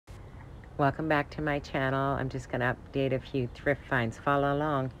Welcome back to my channel. I'm just going to update a few thrift finds. Follow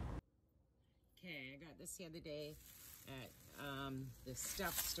along. Okay, I got this the other day at the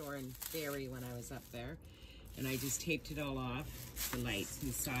stuff store in Barrie when I was up there. And I just taped it all off, the lights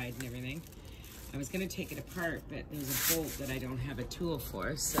and the side and everything. I was going to take it apart, but there's a bolt that I don't have a tool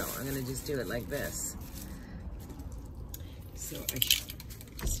for, so I'm going to just do it like this. So I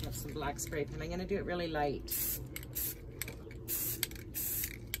just have some black spray paint. I'm going to do it really light.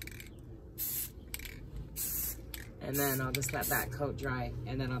 And then I'll just let that coat dry,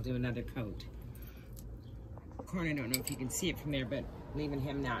 and then I'll do another coat. Corn, I don't know if you can see it from there, but leaving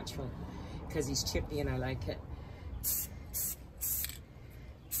him natural because he's chippy and I like it.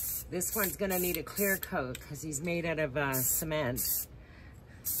 This one's gonna need a clear coat because he's made out of cement.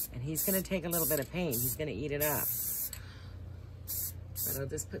 And he's gonna take a little bit of paint. He's gonna eat it up. But I'll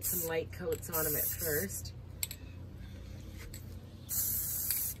just put some light coats on him at first.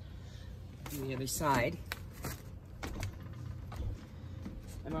 Do the other side.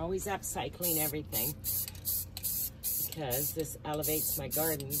 I'm always upcycling everything because this elevates my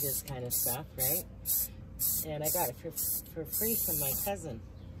garden, this kind of stuff, right? And I got it for free from my cousin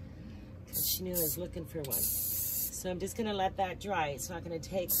because she knew I was looking for one. So I'm just gonna let that dry. It's not gonna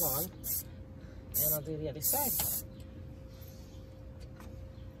take long. And I'll do the other side.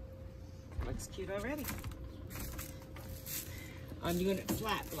 Looks cute already. I'm doing it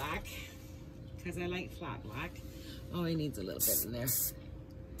flat black because I like flat black. Oh, he needs a little bit in there.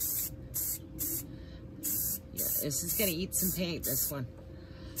 This is gonna eat some paint, this one.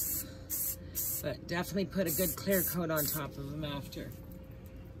 But definitely put a good clear coat on top of them after.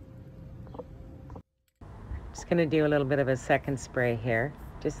 Just gonna do a little bit of a second spray here,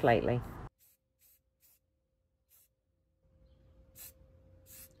 just lightly.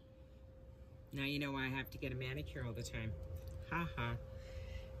 Now you know why I have to get a manicure all the time. Ha ha.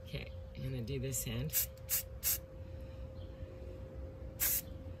 Okay, I'm gonna do this end.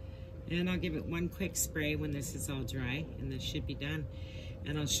 And I'll give it one quick spray when this is all dry, and this should be done.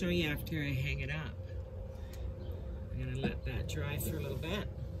 And I'll show you after I hang it up. I'm gonna let that dry for a little bit.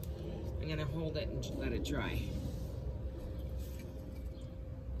 I'm gonna hold it and let it dry.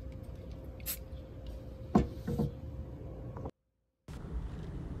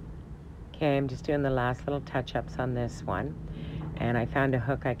 Okay, I'm just doing the last little touch-ups on this one. And I found a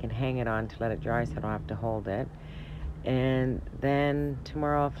hook I can hang it on to let it dry so I don't have to hold it. And then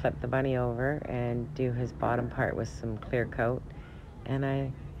tomorrow I'll flip the bunny over and do his bottom part with some clear coat. And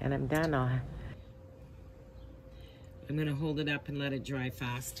I'm done. I'm gonna hold it up and let it dry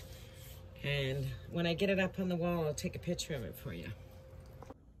fast. And when I get it up on the wall, I'll take a picture of it for you.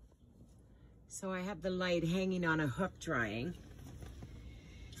 So I have the light hanging on a hook drying.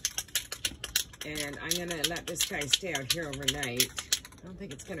 And I'm gonna let this guy stay out here overnight. I don't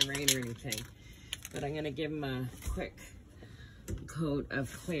think it's gonna rain or anything. But I'm gonna give him a quick coat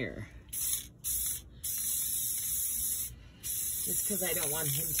of clear. Just because I don't want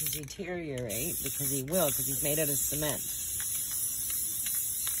him to deteriorate, because he will, because he's made out of cement.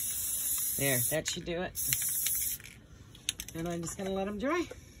 There, that should do it. And I'm just gonna let him dry.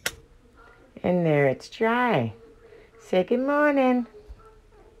 And there it's dry. Say good morning.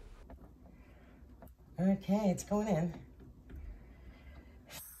 Okay, it's going in.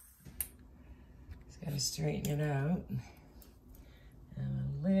 Gotta straighten it out.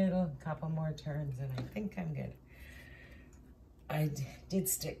 And a couple more turns and I think I'm good. I did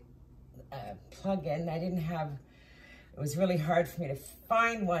stick a plug in. I didn't have, it was really hard for me to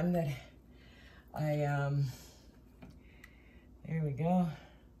find one that there we go.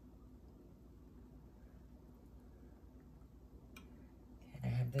 Okay, I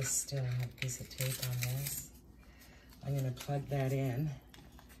have this still, I have a piece of tape on this. I'm gonna plug that in.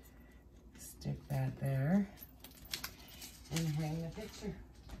 Stick that there and hang the picture.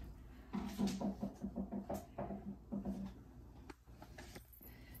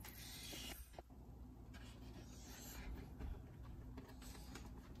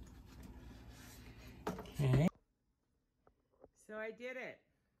 Okay. So I did it.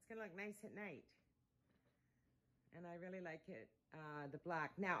 It's gonna look nice at night. And I really like it, the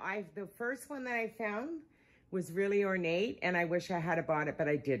black. Now, the first one that I found was really ornate and I wish I had bought it, but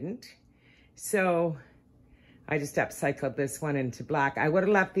I didn't. So I just upcycled this one into black. I would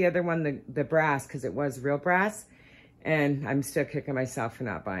have left the other one, the brass, because it was real brass. And I'm still kicking myself for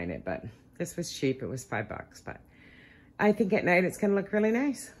not buying it. But this was cheap. It was $5. But I think at night it's going to look really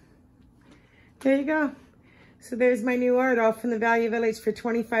nice. There you go. So there's my new art all from the Value Village for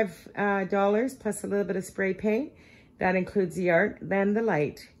 $25 plus a little bit of spray paint. That includes the art, then the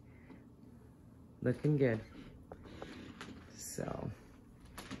light. Looking good. So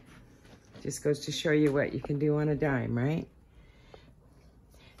Just goes to show you what you can do on a dime, right?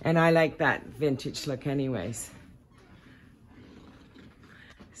 And I like that vintage look anyways.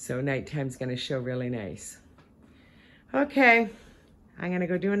 So nighttime's gonna show really nice. Okay, I'm gonna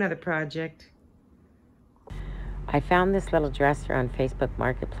go do another project. I found this little dresser on Facebook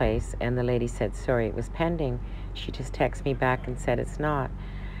Marketplace, and the lady said, sorry, it was pending. She just texted me back and said it's not.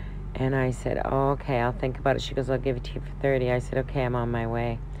 And I said, oh, okay, I'll think about it. She goes, I'll give it to you for 30. I said, okay, I'm on my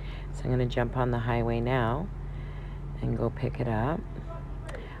way. So I'm gonna jump on the highway now and go pick it up.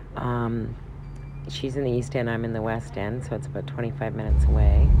 She's in the East End, I'm in the West End, so it's about 25 minutes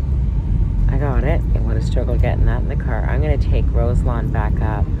away. I got it. It would have struggled getting that in the car. I'm gonna take Roselawn back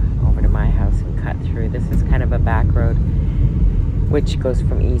up over to my house and cut through. This is kind of a back road which goes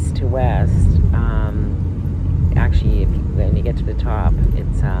from east to west. Actually, when you get to the top,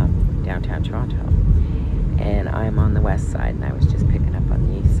 it's downtown Toronto. And I'm on the west side, and I was just picking up on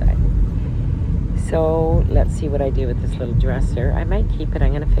the east side. So let's see what I do with this little dresser. I might keep it.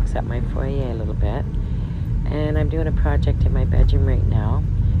 I'm going to fix up my foyer a little bit. And I'm doing a project in my bedroom right now.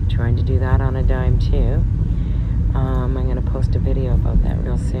 Trying to do that on a dime too. I'm going to post a video about that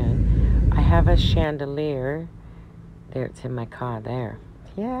real soon. I have a chandelier. There, it's in my car there.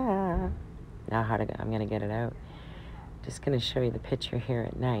 Yeah. Now I'm going to get it out. Just going to show you the picture here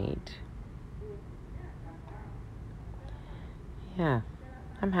at night. Yeah,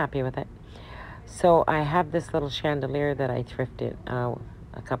 I'm happy with it. So I have this little chandelier that I thrifted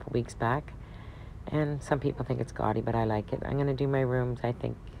a couple weeks back. And some people think it's gaudy, but I like it. I'm going to do my rooms, I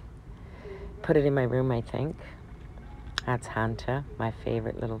think. Put it in my room, I think. That's Hanta, my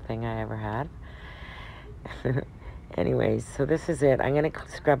favorite little thing I ever had. Anyways, so this is it. I'm going to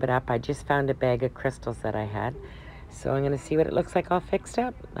scrub it up. I just found a bag of crystals that I had. So I'm going to see what it looks like all fixed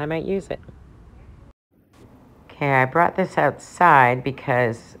up. I might use it. Okay, I brought this outside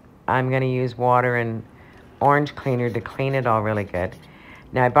because I'm going to use water and orange cleaner to clean it all really good.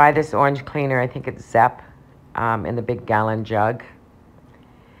 Now I buy this orange cleaner, I think it's Zepp, in the big gallon jug.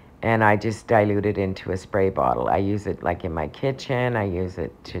 And I just dilute it into a spray bottle. I use it like in my kitchen. I use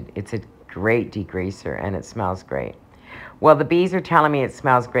it to, it's a great degreaser and it smells great. Well, the bees are telling me it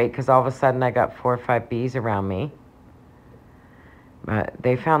smells great because all of a sudden I got 4 or 5 bees around me. But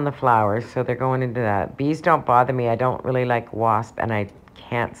they found the flowers, so they're going into that. Bees don't bother me. I don't really like wasps, and I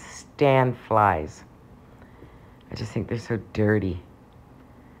can't stand flies. I just think they're so dirty.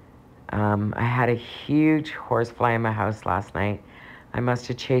 I had a huge horsefly in my house last night. I must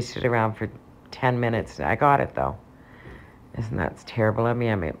have chased it around for 10 minutes. I got it, though. Isn't that terrible of me?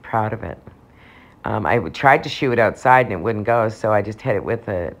 I'm proud of it. I tried to shoo it outside, and it wouldn't go, so I just hit it with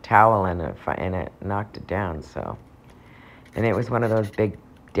a towel, and it knocked it down, so... And it was one of those big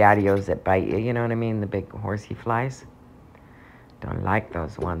daddios that bite you, you know what I mean? The big horsey flies. Don't like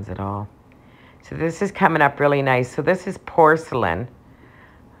those ones at all. So this is coming up really nice. So this is porcelain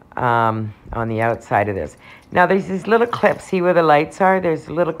on the outside of this. Now there's these little clips. See where the lights are? There's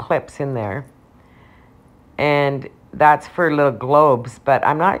little clips in there. And that's for little globes. But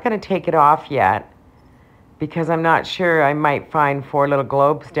I'm not going to take it off yet because I'm not sure. I might find 4 little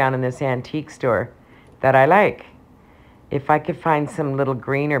globes down in this antique store that I like. If I could find some little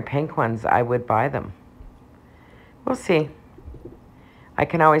green or pink ones, I would buy them. We'll see. I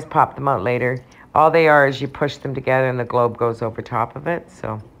can always pop them out later. All they are is you push them together and the globe goes over top of it.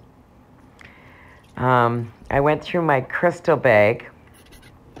 So I went through my crystal bag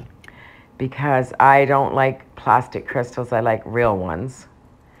because I don't like plastic crystals. I like real ones.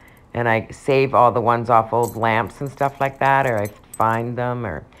 And I save all the ones off old lamps and stuff like that, or I find them,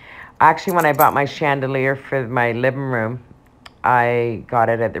 or... Actually, when I bought my chandelier for my living room, I got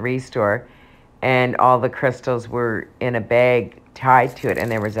it at the restore, and all the crystals were in a bag tied to it,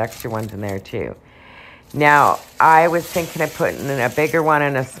 and there was extra ones in there too. Now, I was thinking of putting in a bigger one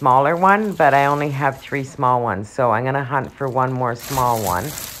and a smaller one, but I only have 3 small ones, so I'm going to hunt for one more small one.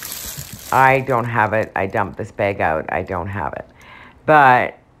 I don't have it. I dumped this bag out. I don't have it.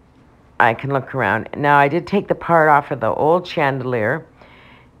 But I can look around. Now, I did take the part off of the old chandelier,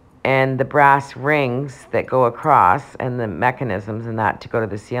 and the brass rings that go across and the mechanisms and that to go to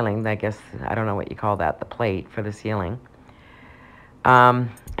the ceiling. I guess, I don't know what you call that, the plate for the ceiling.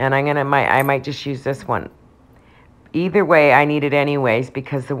 And I might just use this one. Either way, I need it anyways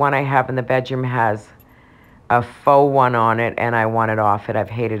because the one I have in the bedroom has a faux one on it and I want it off it.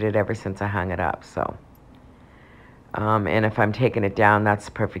 I've hated it ever since I hung it up, so. And if I'm taking it down, that's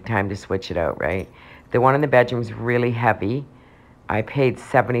the perfect time to switch it out, right? The one in the bedroom is really heavy. I paid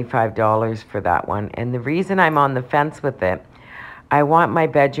 $75 for that one. And the reason I'm on the fence with it, I want my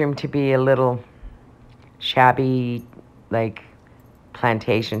bedroom to be a little shabby, like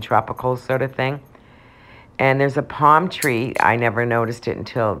plantation, tropical sort of thing. And there's a palm tree. I never noticed it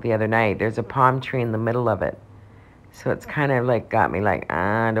until the other night. There's a palm tree in the middle of it. So it's kind of like got me like, do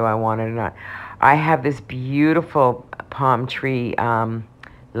I want it or not? I have this beautiful palm tree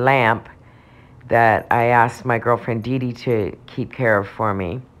lamp that I asked my girlfriend Dee Dee to keep care of for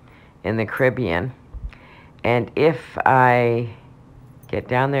me in the Caribbean. And if I get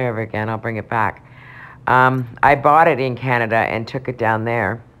down there ever again, I'll bring it back. I bought it in Canada and took it down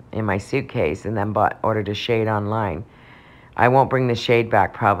there in my suitcase and then ordered a shade online. I won't bring the shade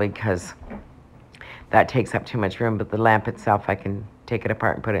back probably because that takes up too much room, but the lamp itself, I can take it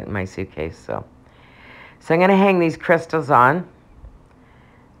apart and put it in my suitcase. So I'm going to hang these crystals on.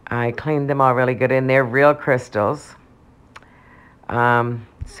 I cleaned them all really good, and they're real crystals.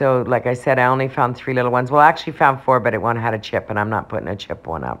 So like I said, I only found 3 little ones. Well, I actually found 4, but one had a chip, and I'm not putting a chip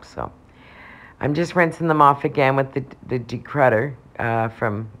one up. So I'm just rinsing them off again with the declutter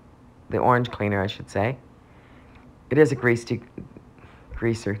from the orange cleaner, I should say. It is a degreaser.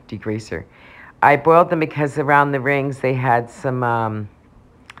 I boiled them because around the rings they had some,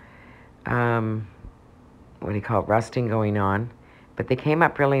 what do you call it, rusting going on. But they came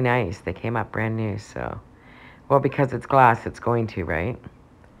up really nice. They came up brand new, so. Well, because it's glass, it's going to, right?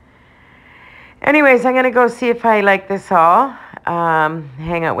 Anyways, I'm going to go see if I like this all.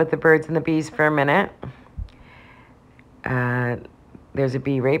 Hang out with the birds and the bees for a minute. There's a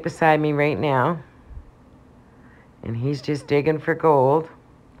bee right beside me right now. And he's just digging for gold.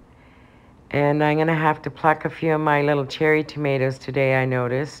 And I'm going to have to pluck a few of my little cherry tomatoes today, I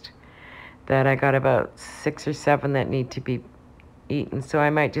noticed. That I got about 6 or 7 that need to be eaten. So I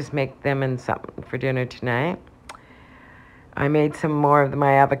might just make them in something for dinner tonight. I made some more of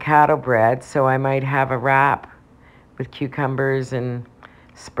my avocado bread, so I might have a wrap with cucumbers and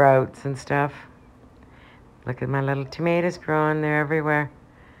sprouts and stuff. Look at my little tomatoes growing. They're everywhere.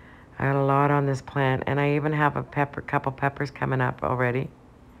 I got a lot on this plant, and I even have a couple peppers coming up already.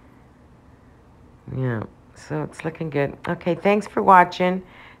 Yeah, so it's looking good. Okay, thanks for watching.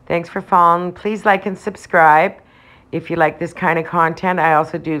 Thanks for following. Please like and subscribe if you like this kind of content. I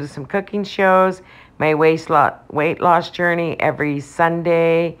also do some cooking shows. My weight loss journey every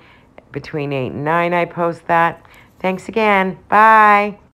Sunday between 8 and 9. I post that. Thanks again. Bye.